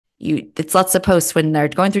It's lots of posts when they're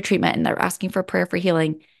going through treatment and they're asking for prayer for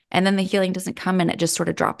healing, and then the healing doesn't come and it just sort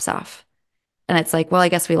of drops off. And it's like, well, I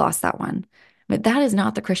guess we lost that one. But that is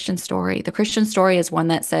not the Christian story. The Christian story is one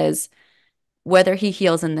that says, whether he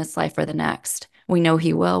heals in this life or the next, we know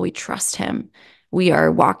he will. We trust him. We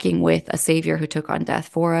are walking with a savior who took on death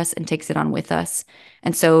for us and takes it on with us.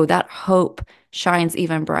 And so that hope shines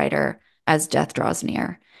even brighter as death draws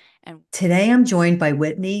near. And Today I'm joined by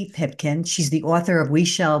Whitney Pipkin. She's the author of We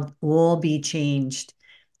Shall All Be Changed.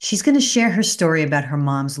 She's going to share her story about her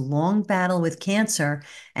mom's long battle with cancer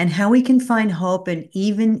and how we can find hope and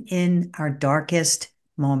even in our darkest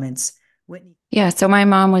moments. Whitney. yeah, so my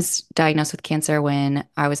mom was diagnosed with cancer when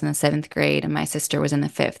I was in the seventh grade and my sister was in the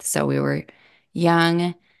fifth. So we were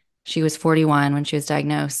young. She was 41 when she was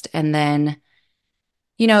diagnosed. And then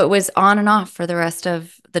it was on and off for the rest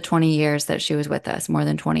of the 20 years that she was with us, more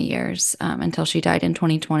than 20 years, until she died in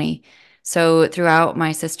 2020. So throughout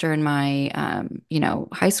my sister and my,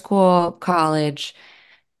 high school, college,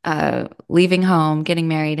 leaving home, getting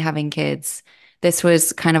married, having kids, this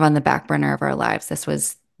was kind of on the back burner of our lives. This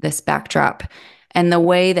was this backdrop. And the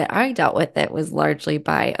way that I dealt with it was largely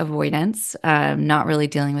by avoidance, not really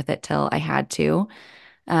dealing with it till I had to.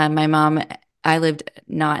 My mom, I lived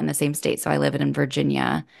not in the same state, so I live in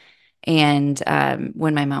Virginia. And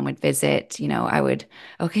when my mom would visit, I would,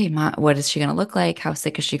 okay, Ma, what is she going to look like? How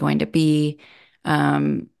sick is she going to be?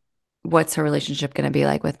 Um, what's her relationship going to be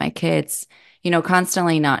like with my kids?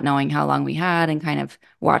 Constantly not knowing how long we had and kind of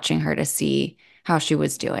watching her to see how she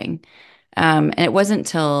was doing. And it wasn't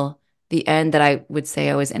until the end that I would say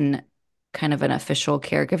I was in kind of an official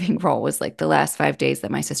caregiving role, was like the last 5 days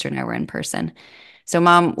that my sister and I were in person. So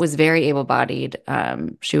mom was very able-bodied.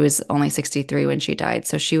 She was only 63 when she died.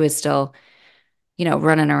 So she was still,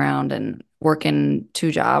 running around and working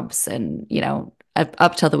two jobs and,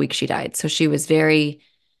 up till the week she died. So she was very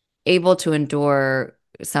able to endure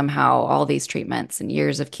somehow all these treatments and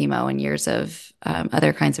years of chemo and years of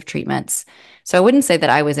other kinds of treatments. So I wouldn't say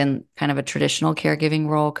that I was in kind of a traditional caregiving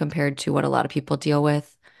role compared to what a lot of people deal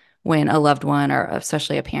with when a loved one or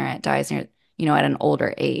especially a parent dies, at an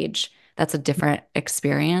older age. That's a different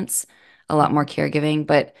experience, a lot more caregiving,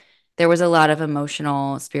 but there was a lot of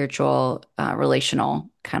emotional, spiritual,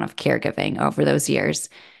 relational kind of caregiving over those years.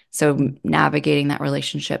 So navigating that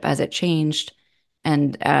relationship as it changed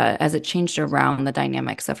and as it changed around the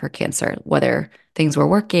dynamics of her cancer, whether things were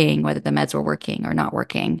working, whether the meds were working or not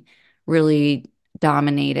working, really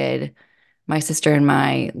dominated my sister and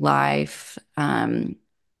my life.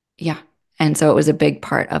 Yeah. And so it was a big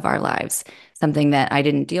part of our lives, something that I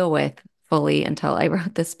didn't deal with fully until I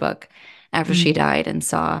wrote this book after she Mm. died and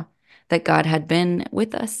saw that God had been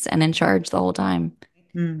with us and in charge the whole time.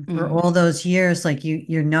 For Mm. all those years, like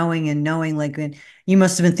you're knowing and knowing, like when you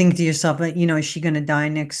must have been thinking to yourself, like, is she going to die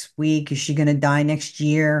next week? Is she going to die next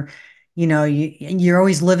year? You're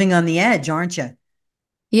always living on the edge, aren't you?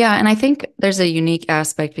 Yeah, and I think there's a unique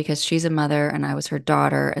aspect because she's a mother and I was her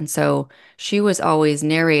daughter. And so she was always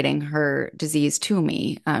narrating her disease to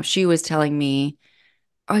me. She was telling me,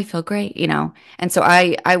 oh, I feel great, And so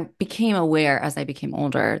I became aware as I became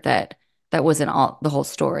older that that wasn't all the whole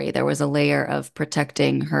story. There was a layer of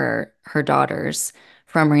protecting her daughters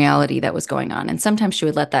from reality that was going on. And sometimes she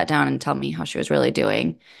would let that down and tell me how she was really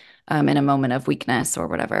doing in a moment of weakness or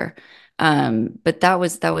whatever. But that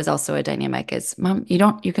was also a dynamic is, Mom,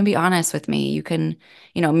 you can be honest with me. You can,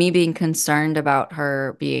 me being concerned about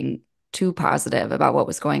her being too positive about what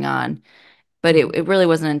was going on, but it really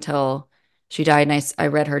wasn't until she died and I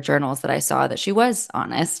read her journals that I saw that she was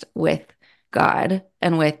honest with God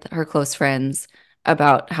and with her close friends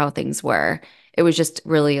about how things were. It was just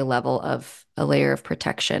really a layer of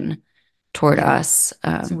protection toward Yeah. us.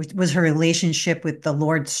 So was her relationship with the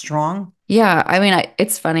Lord strong? Yeah, I mean,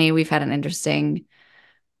 it's funny. We've had an interesting.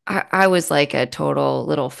 I was like a total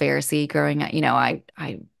little Pharisee growing up.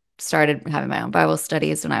 I started having my own Bible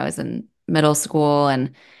studies when I was in middle school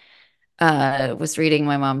and was reading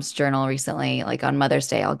my mom's journal recently, like on Mother's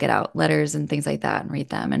Day, I'll get out letters and things like that and read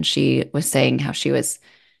them. And she was saying how she was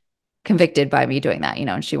convicted by me doing that,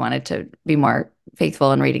 and she wanted to be more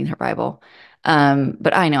faithful in reading her Bible.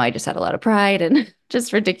 But I know I just had a lot of pride and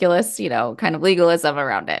just ridiculous, kind of legalism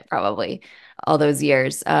around it, probably all those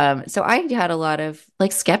years. So I had a lot of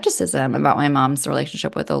like skepticism about my mom's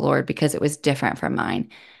relationship with the Lord because it was different from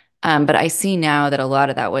mine. But I see now that a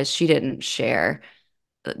lot of that was she didn't share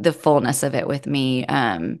the fullness of it with me.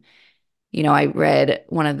 I read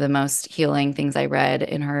one of the most healing things I read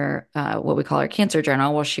in her what we call her cancer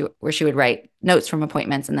journal, where she would write notes from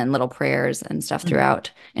appointments and then little prayers and stuff Mhm.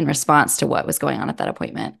 throughout in response to what was going on at that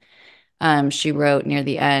appointment. She wrote near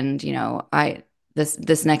the end,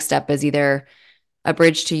 this next step is either a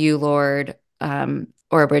bridge to you, Lord,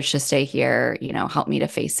 or a bridge to stay here. Help me to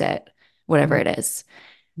face it, whatever Mm, it is.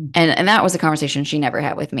 mm, And that was a conversation she never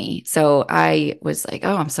had with me. So I was like,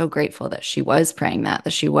 oh, I'm so grateful that she was praying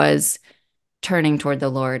that she was turning toward the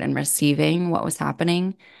Lord and receiving what was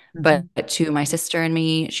happening. But mhm, to my sister and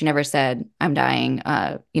me, she never said, I'm dying.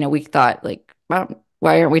 We thought like, well,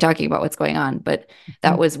 why aren't we talking about what's going on? But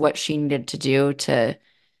that mhm, was what she needed to do to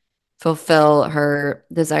fulfill her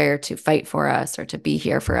desire to fight for us or to be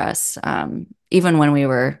here for us. Even when we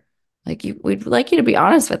were like, we'd like you to be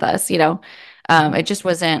honest with us. mhm, It just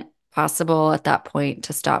wasn't possible at that point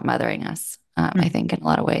to stop mothering us, I mhm. think, in a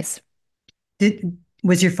lot of ways.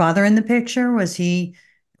 Was your father in the picture? Was he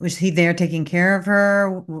there taking care of her?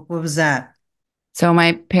 What was that? So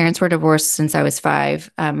my parents were divorced since I was 5.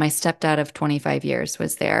 My stepdad of 25 years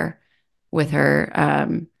was there with her.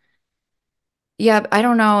 Yeah, I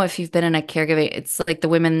don't know if you've been in a caregiving. It's like the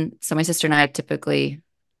women. So my sister and I typically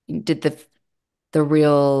did the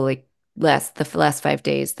real like last 5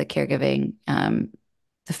 days, the caregiving,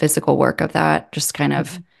 the physical work of that. Just kind of.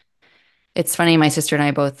 Mhm. It's funny. My sister and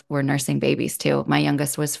I both were nursing babies too. My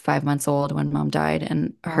youngest was 5 months old when mom died,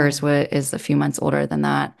 and hers Oh. is a few months older than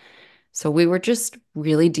that. So we were just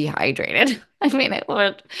really dehydrated. I mean,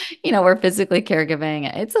 we're physically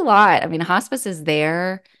caregiving. It's a lot. I mean, hospice is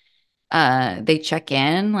there. They check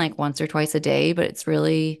in like once or twice a day, but it's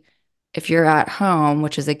really, if you're at home,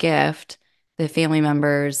 which is a gift, the family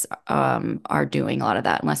members are doing a lot of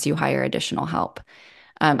that unless you hire additional help.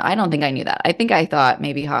 I don't think I knew that. I think I thought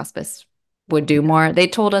maybe hospice would do more. They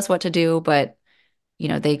told us what to do, but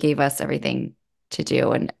they gave us everything to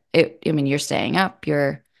do. And I mean, you're staying up,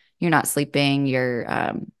 you're not sleeping, you're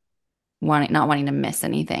not wanting to miss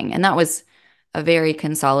anything. And that was a very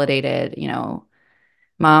consolidated,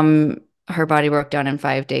 mom, her body broke down in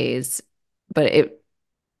 5 days, but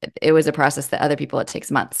it was a process that other people it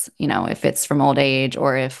takes months, if it's from old age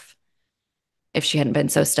or if she hadn't been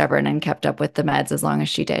so stubborn and kept up with the meds as long as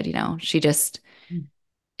she did, she just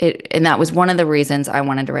it and that was one of the reasons I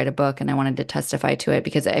wanted to write a book and I wanted to testify to it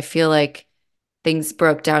because I feel like things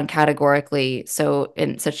broke down categorically. So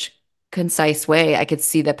in such concise way, I could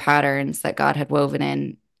see the patterns that God had woven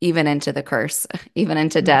in, even into the curse, even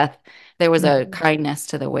into death. There was a Mhm. kindness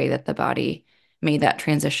to the way that the body made that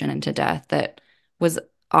transition into death that was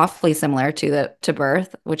awfully similar to the to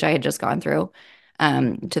birth, which I had just gone through,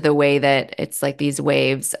 to the way that it's like these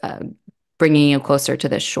waves bringing you closer to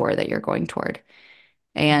this shore that you're going toward.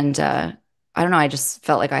 And I don't know, I just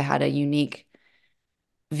felt like I had a unique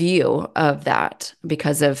view of that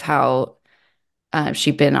because of how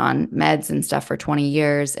she'd been on meds and stuff for 20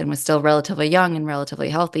 years and was still relatively young and relatively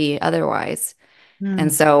healthy otherwise.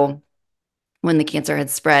 And Mm, so when the cancer had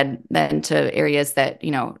spread then to areas that,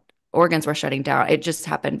 organs were shutting down, it just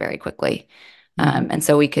happened very quickly. mhm, And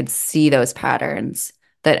so we could see those patterns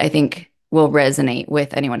that I think will resonate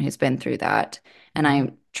with anyone who's been through that. And mhm,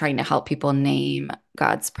 I'm trying to help people name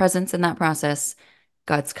God's presence in that process,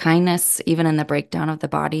 God's kindness, even in the breakdown of the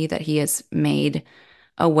body, that He has made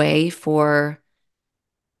a way for,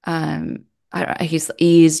 He's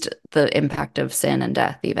eased the impact of sin and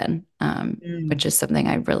death, even, which mm. is something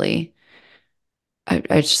I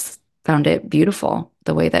just found it beautiful,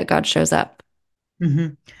 the way that God shows up. Hmm.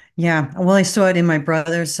 Yeah. Well, I saw it in my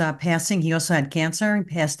brother's passing. He also had cancer. He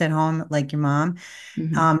passed at home like your mom.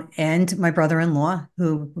 Hmm. And my brother-in-law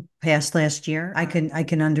who passed last year. I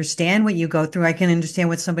can understand what you go through. I can understand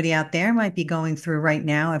what somebody out there might be going through right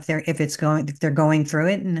now if they're going through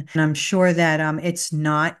it. And I'm sure that it's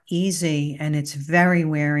not easy and it's very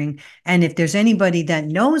wearing. And if there's anybody that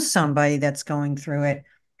knows somebody that's going through it,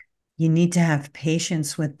 you need to have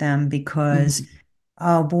patience with them because Hmm.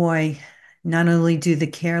 oh boy, not only do the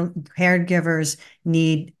caregivers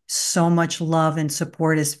need so much love and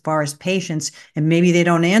support as far as patience, and maybe they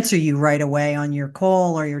don't answer you right away on your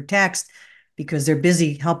call or your text because they're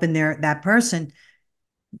busy helping that person,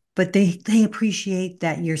 but they appreciate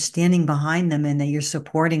that you're standing behind them and that you're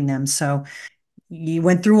supporting them. So you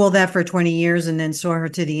went through all that for 20 years and then saw her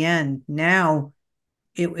to the end. Now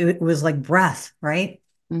it was like breath, right?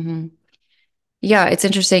 Hmm. Yeah, it's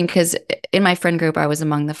interesting because in my friend group, I was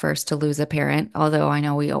among the first to lose a parent, although I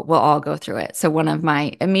know we'll all go through it. So one of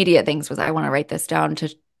my immediate things was I want to write this down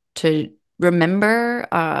to remember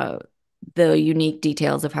the unique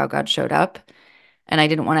details of how God showed up. And I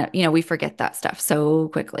didn't want to, we forget that stuff so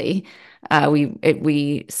quickly.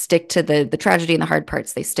 We stick to the tragedy and the hard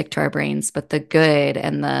parts. They stick to our brains, but the good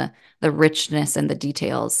and the richness and the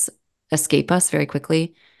details escape us very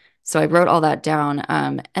quickly. So I wrote all that down.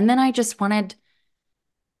 And then I just wanted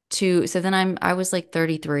so then I was like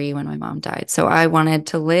 33 when my mom died. So I wanted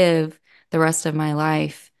to live the rest of my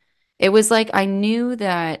life. It was like I knew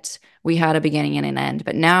that we had a beginning and an end,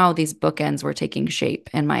 but now these bookends were taking shape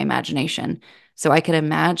in my imagination. So I could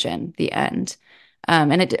imagine the end.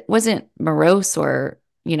 And it wasn't morose or,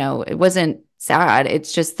 it wasn't sad.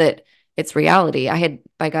 It's just that it's reality. I had,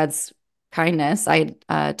 by God's kindness, I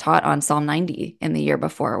had taught on Psalm 90 in the year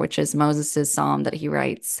before, which is Moses's psalm that he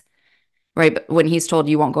writes right? But when he's told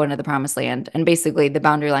you won't go into the promised land, and basically the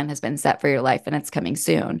boundary line has been set for your life and it's coming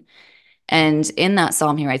soon. And in that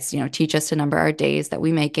psalm, he writes, teach us to number our days that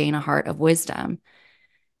we may gain a heart of wisdom.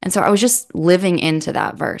 And so I was just living into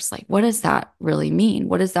that verse. Like, what does that really mean?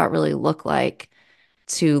 What does that really look like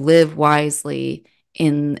to live wisely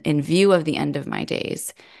in view of the end of my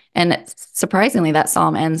days? And surprisingly, that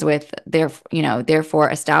psalm ends with therefore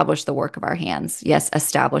establish the work of our hands. Yes,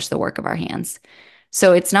 establish the work of our hands.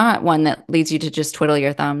 So it's not one that leads you to just twiddle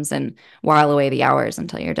your thumbs and while away the hours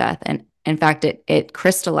until your death. And in fact, it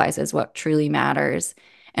crystallizes what truly matters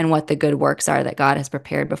and what the good works are that God has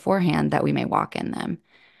prepared beforehand that we may walk in them.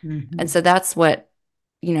 And Mhm. so that's what,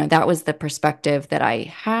 that was the perspective that I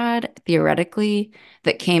had theoretically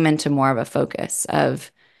that came into more of a focus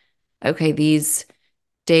of, okay, these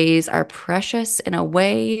days are precious in a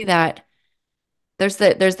way that there's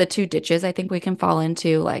the two ditches I think we can fall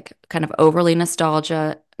into, like kind of overly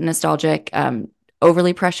nostalgic,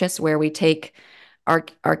 overly precious, where we take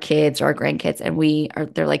our kids or our grandkids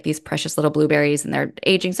and they're like these precious little blueberries and they're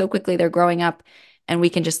aging so quickly, they're growing up, and we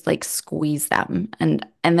can just like squeeze them, and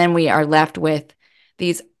then we are left with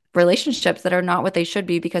these relationships that are not what they should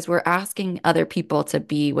be because we're asking other people to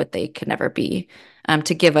be what they could never be,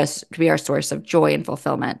 to be our source of joy and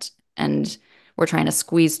fulfillment. And we're trying to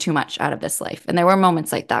squeeze too much out of this life. And there were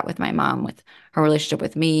moments like that with my mom, with her relationship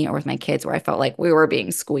with me or with my kids, where I felt like we were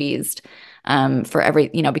being squeezed for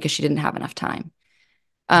because she didn't have enough time.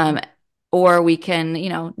 Um, or we can,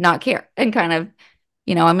 not care and kind of,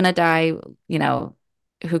 I'm going to die, you know,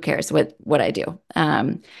 who cares what I do?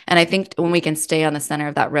 And I think when we can stay on the center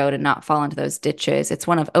of that road and not fall into those ditches, it's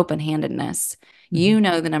one of open-handedness. Mhm. You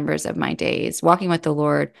know the numbers of my days, walking with the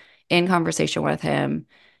Lord in conversation with him,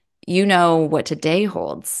 what today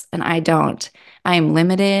holds, and I don't. I am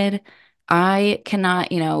limited. I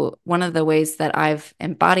cannot, one of the ways that I've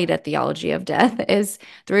embodied a theology of death is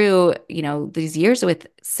through, these years with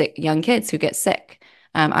sick young kids who get sick.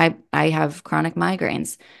 I have chronic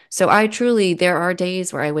migraines. So there are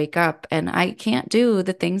days where I wake up and I can't do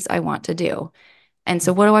the things I want to do. And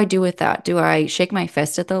so what do I do with that? Do I shake my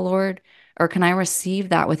fist at the Lord, or can I receive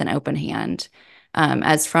that with an open hand,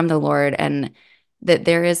 as from the Lord, and that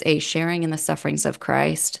there is a sharing in the sufferings of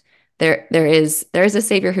Christ. There is a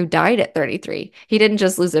Savior who died at 33. He didn't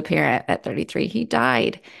just lose a parent at 33. He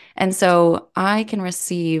died. And so I can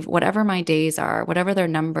receive whatever my days are, whatever their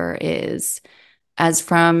number is, as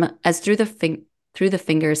through the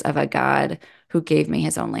fingers of a God who gave me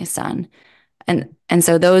his only son. And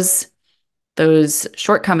so those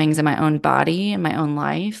shortcomings in my own body and my own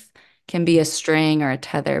life can be a string or a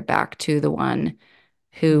tether back to the one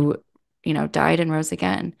who, died and rose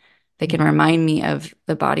again. They can remind me of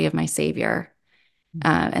the body of my Savior.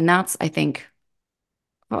 And that's, I think,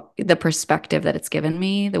 the perspective that it's given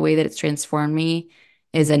me, the way that it's transformed me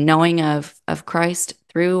is a knowing of Christ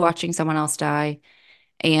through watching someone else die,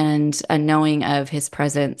 and a knowing of his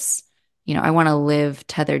presence. I want to live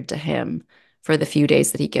tethered to him for the few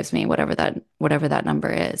days that he gives me, whatever that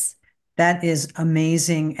number is. That is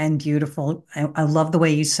amazing and beautiful. I love the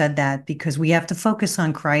way you said that because we have to focus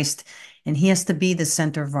on Christ and he has to be the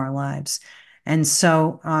center of our lives. And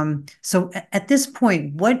so at this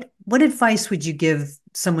point, what advice would you give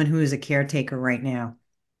someone who is a caretaker right now?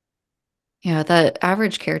 Yeah, the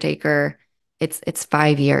average caretaker, it's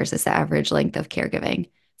 5 years is the average length of caregiving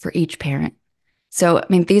for each parent. So, I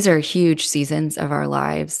mean, these are huge seasons of our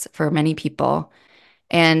lives for many people.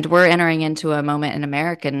 And we're entering into a moment in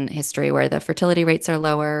American history where the fertility rates are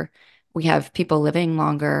lower. We have people living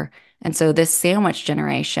longer. And so, this sandwich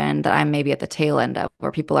generation that I'm maybe at the tail end of,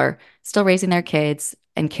 where people are still raising their kids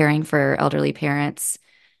and caring for elderly parents,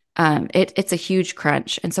 it's a huge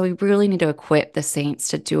crunch. And so we really need to equip the saints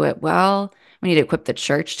to do it well. We need to equip the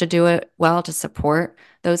church to do it well, to support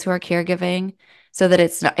those who are caregiving, so that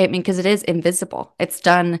it's not, I mean, because it is invisible. It's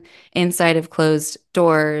done inside of closed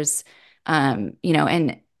doors, and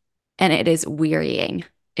it is wearying.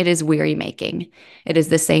 It is weary making. It is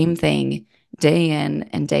the same thing day in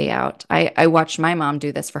and day out. I watched my mom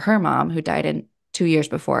do this for her mom, who died in 2 years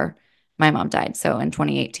before my mom died. So in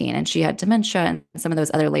 2018, and she had dementia and some of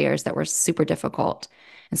those other layers that were super difficult.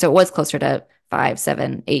 And so it was closer to 5,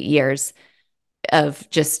 7, 8 years. of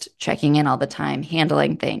just checking in all the time,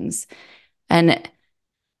 handling things. And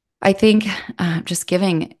I think just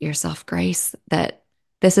giving yourself grace that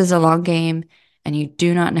this is a long game and you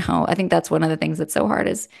do not know. I think that's one of the things that's so hard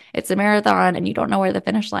is it's a marathon and you don't know where the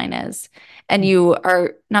finish line is. And you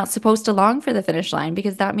are not supposed to long for the finish line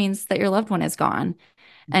because that means that your loved one is gone.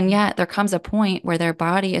 And yet there comes a point where their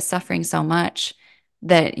body is suffering so much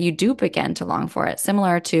that you do begin to long for it,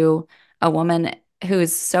 similar to a woman who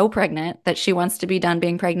is so pregnant that she wants to be done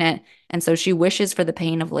being pregnant. And so she wishes for the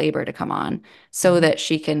pain of labor to come on so Mhm. that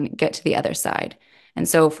she can get to the other side. And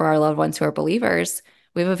so for our loved ones who are believers,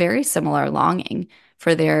 we have a very similar longing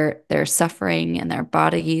for their suffering and their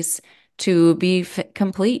bodies to be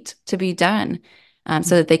complete, to be done,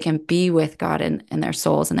 so that they can be with God in their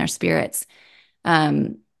souls and their spirits.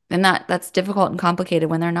 Um, and that's difficult and complicated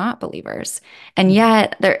when they're not believers. And Mhm.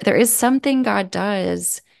 yet there is something God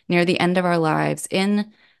does near the end of our lives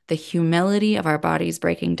in the humility of our bodies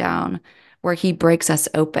breaking down, where he breaks us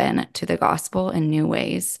open to the gospel in new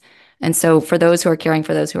ways. And so for those who are caring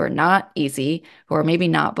for those who are not easy, who are maybe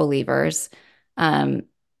not believers, um,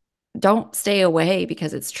 don't stay away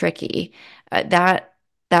because it's tricky. That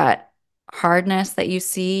hardness that you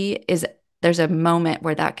see is there's a moment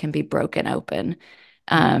where that can be broken open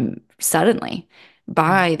suddenly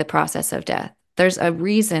by the process of death. There's a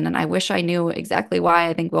reason, and I wish I knew exactly why.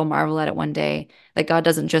 I think we'll marvel at it one day that God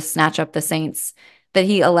doesn't just snatch up the saints, that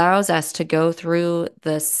He allows us to go through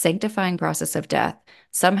the sanctifying process of death.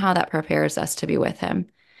 Somehow that prepares us to be with Him.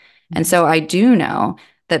 And Mhm. so I do know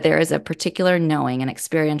that there is a particular knowing, an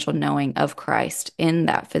experiential knowing of Christ in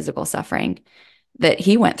that physical suffering that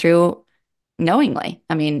he went through knowingly.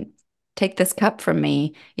 I mean, take this cup from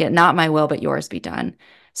me, yet not my will, but yours be done.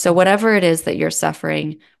 So, whatever it is that you're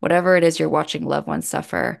suffering, whatever it is you're watching loved ones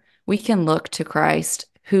suffer, we can look to Christ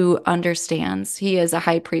who understands. He is a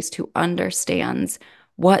high priest who understands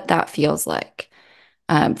what that feels like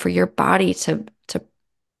for your body to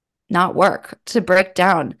not work, to break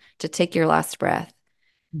down, to take your last breath.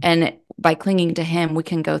 And by clinging to him, we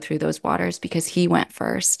can go through those waters because he went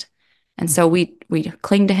first. And so we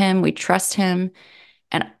cling to him, we trust him,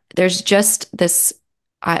 and there's just this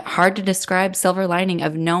hard to describe silver lining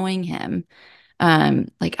of knowing him.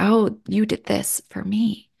 Like, oh, you did this for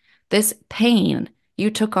me. This pain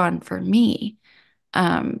you took on for me.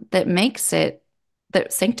 That makes it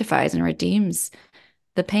that sanctifies and redeems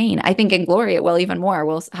the pain. I think in glory it will even more.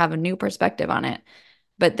 We'll have a new perspective on it.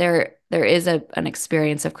 But there is an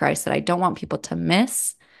experience of Christ that I don't want people to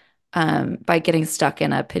miss by getting stuck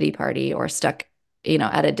in a pity party or stuck,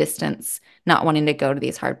 at a distance, not wanting to go to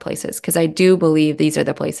these hard places. Because I do believe these are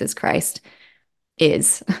the places Christ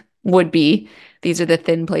is, would be. These are the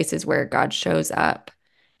thin places where God shows up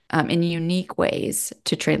in unique ways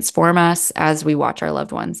to transform us as we watch our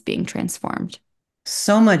loved ones being transformed.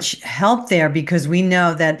 So much help there because we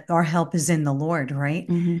know that our help is in the Lord, right?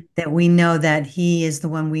 Mhm. That we know that He is the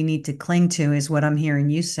one we need to cling to, is what I'm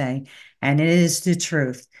hearing you say. And it is the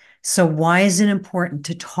truth. So, why is it important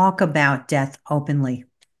to talk about death openly?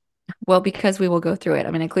 Well, because we will go through it.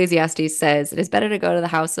 I mean, Ecclesiastes says it is better to go to the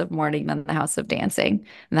house of mourning than the house of dancing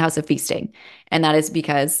and the house of feasting. And that is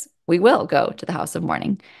because we will go to the house of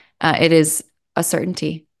mourning. It is a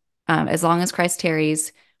certainty. As long as Christ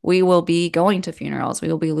tarries, we will be going to funerals. We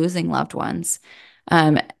will be losing loved ones.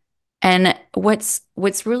 Um, and what's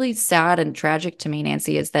really sad and tragic to me,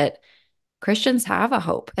 Nancy, is that Christians have a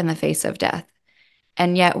hope in the face of death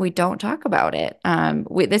and yet we don't talk about it.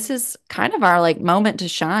 This is kind of our like moment to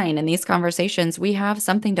shine in these conversations. We have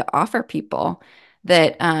something to offer people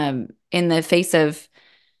that, in the face of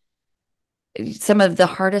some of the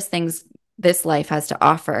hardest things this life has to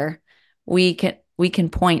offer, we can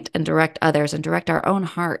point and direct others and direct our own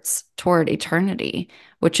hearts toward eternity,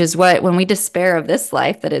 which is what when we despair of this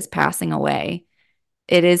life that is passing away.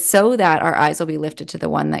 It is so that our eyes will be lifted to the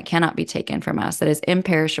one that cannot be taken from us, that is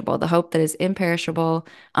imperishable, the hope that is imperishable,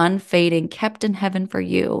 unfading, kept in heaven for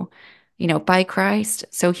you, by Christ.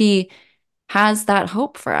 So he has that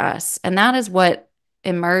hope for us. And that is what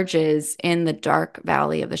emerges in the dark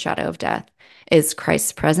valley of the shadow of death is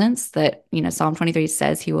Christ's presence that, Psalm 23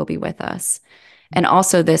 says he will be with us. And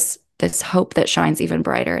also this hope that shines even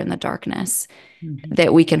brighter in the darkness Mhm.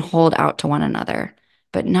 that we can hold out to one another,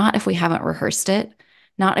 but not if we haven't rehearsed it,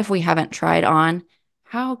 not if we haven't tried on.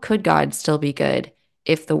 How could God still be good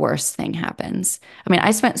if the worst thing happens? I mean,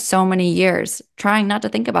 I spent so many years trying not to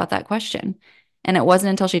think about that question. And it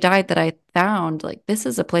wasn't until she died that I found like this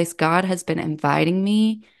is a place God has been inviting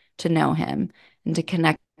me to know him and to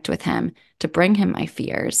connect with him, to bring him my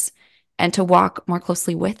fears and to walk more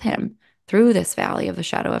closely with him through this valley of the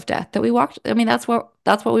shadow of death that we walked. I mean, that's what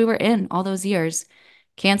we were in all those years.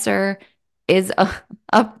 Cancer is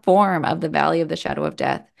a form of the valley of the shadow of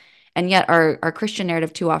death. And yet our Christian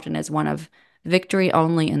narrative too often is one of victory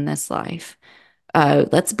only in this life.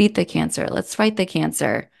 Let's beat the cancer. Let's fight the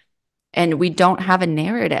cancer. And we don't have a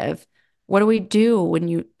narrative. What do we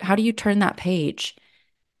do how do you turn that page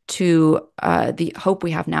to the hope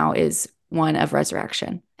we have now is one of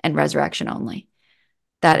resurrection and resurrection only?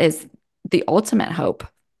 That is the ultimate hope.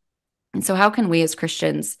 And so, how can we as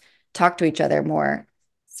Christians talk to each other more?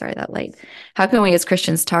 Sorry, that late. How can we as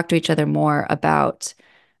Christians talk to each other more about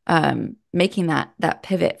making that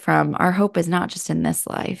pivot from our hope is not just in this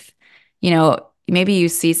life? Maybe you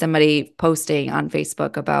see somebody posting on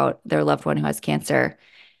Facebook about their loved one who has cancer,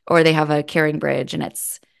 or they have a caring bridge, and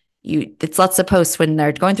it's lots of posts when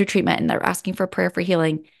they're going through treatment and they're asking for prayer for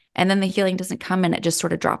healing, and then the healing doesn't come and it just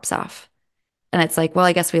sort of drops off. And it's like, well,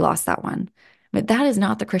 I guess we lost that one. But that is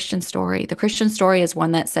not the Christian story. The Christian story is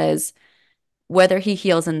one that says, whether he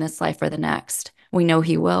heals in this life or the next, we know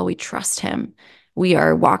he will. We trust him. We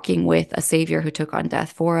are walking with a Savior who took on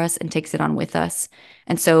death for us and takes it on with us.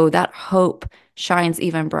 And so that hope shines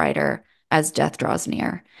even brighter as death draws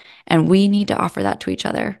near. And we need to offer that to each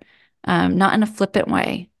other, not in a flippant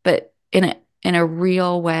way, but in a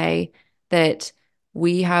real way that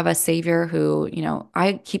we have a Savior who,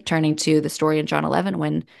 I keep turning to the story in John 11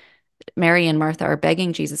 when Mary and Martha are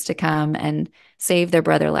begging Jesus to come and save their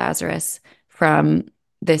brother Lazarus from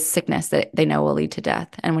this sickness that they know will lead to death.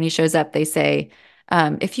 And when he shows up, they say,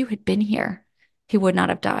 if you had been here, he would not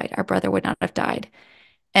have died. Our brother would not have died.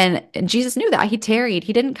 And Jesus knew that. He tarried.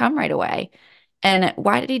 He didn't come right away. And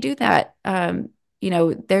why did he do that?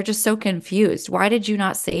 They're just so confused. Why did you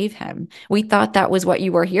not save him? We thought that was what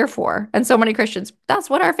you were here for. And so many Christians, that's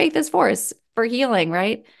what our faith is for healing,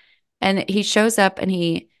 right? And he shows up and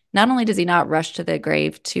he not only does he not rush to the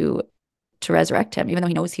grave to resurrect him, even though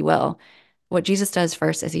he knows he will, what Jesus does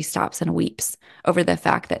first is he stops and weeps over the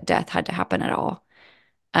fact that death had to happen at all.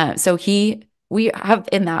 So we have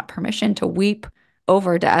in that permission to weep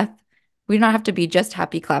over death. We do not have to be just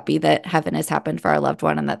happy clappy that heaven has happened for our loved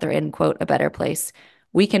one and that they're in, quote, a better place.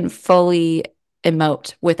 We can fully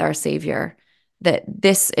emote with our Savior that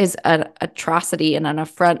this is an atrocity and an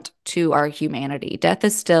affront to our humanity. Death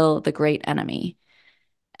is still the great enemy.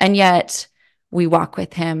 And yet we walk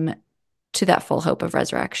with him to that full hope of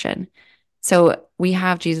resurrection. So we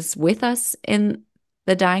have Jesus with us in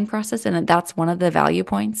the dying process. And that's one of the value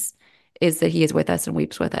points is that he is with us and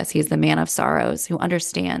weeps with us. He's the man of sorrows who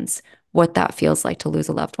understands what that feels like to lose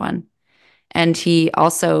a loved one. And he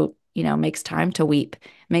also, makes time to weep,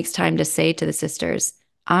 makes time to say to the sisters,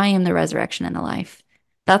 I am the resurrection and the life.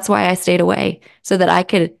 That's why I stayed away, so that I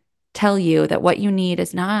could tell you that what you need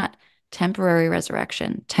is not temporary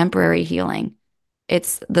resurrection, temporary healing.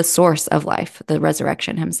 It's the source of life, the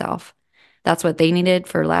resurrection himself. That's what they needed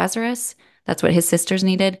for Lazarus. That's what his sisters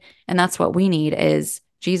needed. And that's what we need is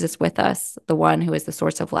Jesus with us, the one who is the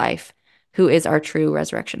source of life, who is our true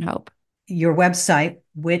resurrection hope. Your website,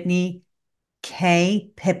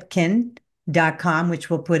 whitneykpipkin.com, which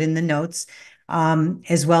we'll put in the notes,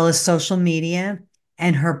 as well as social media,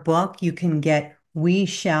 and her book, you can get We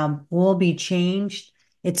Shall All Be Changed.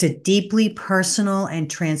 It's a deeply personal and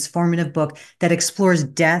transformative book that explores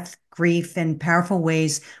death, grief, and powerful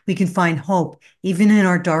ways we can find hope, even in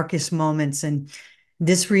our darkest moments. And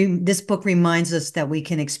this book reminds us that we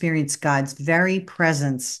can experience God's very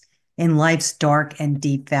presence in life's dark and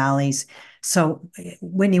deep valleys. So,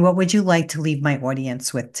 Whitney, what would you like to leave my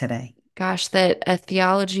audience with today? Gosh, that a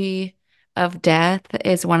theology of death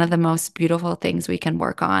is one of the most beautiful things we can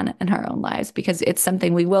work on in our own lives because it's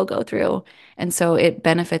something we will go through. And so it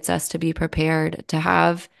benefits us to be prepared to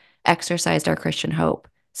have exercised our Christian hope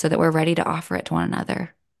so that we're ready to offer it to one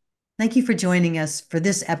another. Thank you for joining us for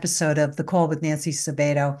this episode of The Call with Nancy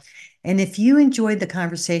Sabato. And if you enjoyed the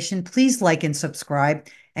conversation, please like and subscribe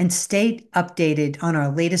and stay updated on our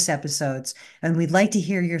latest episodes. And we'd like to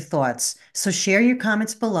hear your thoughts. So share your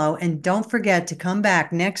comments below and don't forget to come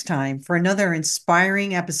back next time for another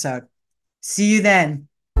inspiring episode. See you then.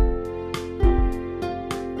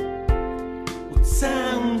 What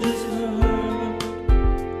sound is heard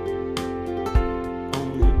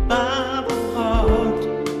on the Bible heart?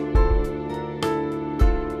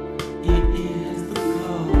 It is the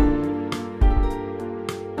call.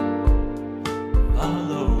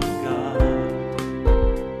 Follow God.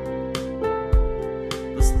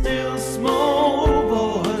 The still small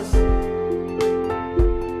voice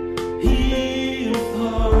He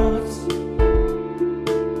imparts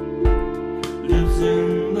lives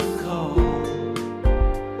in